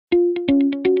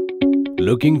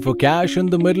Looking for cash in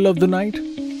the middle of the night?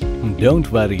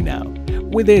 Don't worry now.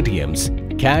 With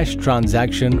ATMs, cash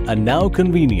transactions are now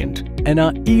convenient and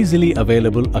are easily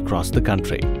available across the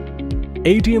country.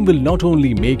 ATM will not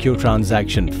only make your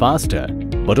transaction faster,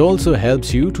 but also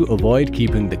helps you to avoid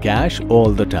keeping the cash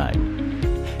all the time.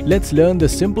 Let's learn the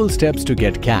simple steps to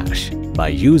get cash by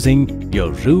using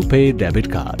your Rupay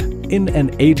debit card in an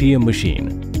ATM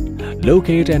machine.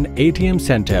 Locate an ATM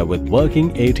center with working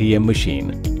ATM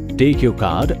machine. Take your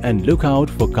card and look out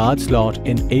for card slot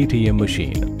in ATM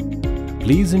machine.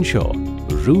 Please ensure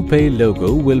Rupay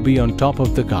logo will be on top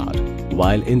of the card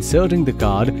while inserting the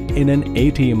card in an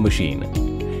ATM machine.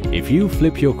 If you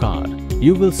flip your card,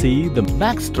 you will see the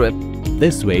back strip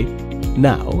this way.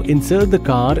 Now insert the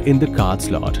card in the card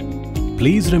slot.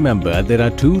 Please remember there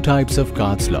are two types of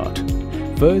card slot.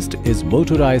 First is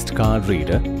motorized card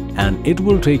reader, and it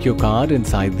will take your card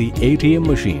inside the ATM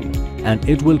machine and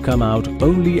it will come out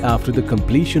only after the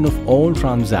completion of all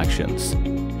transactions.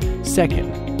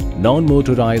 Second,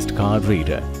 non-motorized card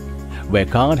reader, where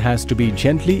card has to be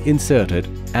gently inserted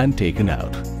and taken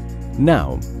out.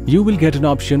 Now, you will get an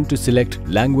option to select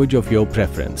language of your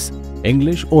preference,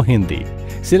 English or Hindi.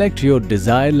 Select your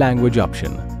desired language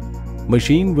option.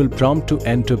 Machine will prompt to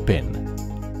enter PIN.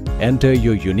 Enter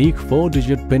your unique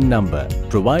 4-digit PIN number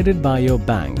provided by your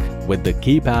bank with the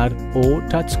keypad or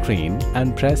touch screen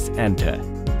and press enter.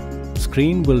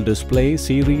 Screen will display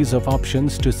series of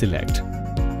options to select.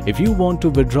 If you want to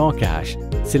withdraw cash,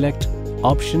 select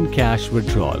option cash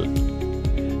withdrawal.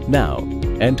 Now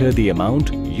enter the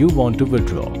amount you want to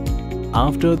withdraw.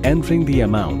 After entering the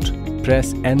amount,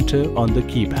 press enter on the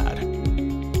keypad.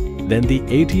 Then the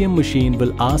ATM machine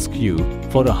will ask you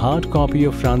for a hard copy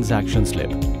of transaction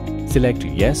slip. Select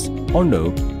yes or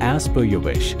no as per your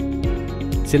wish.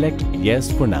 Select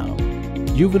yes for now.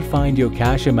 You will find your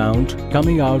cash amount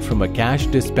coming out from a cash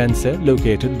dispenser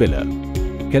located below.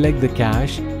 Collect the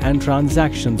cash and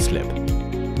transaction slip.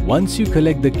 Once you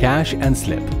collect the cash and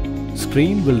slip,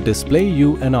 screen will display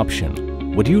you an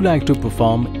option. Would you like to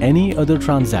perform any other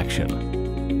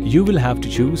transaction? You will have to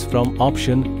choose from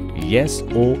option yes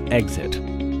or exit.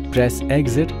 Press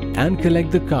exit and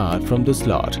collect the card from the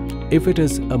slot if it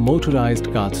is a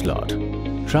motorized card slot.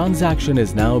 Transaction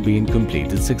is now being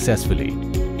completed successfully.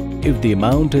 If the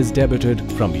amount is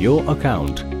debited from your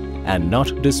account and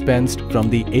not dispensed from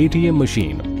the ATM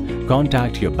machine,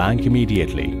 contact your bank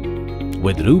immediately.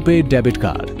 With Rupay debit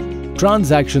card,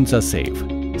 transactions are safe,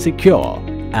 secure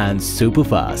and super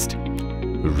fast.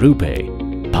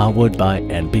 Rupay, powered by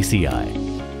NPCI.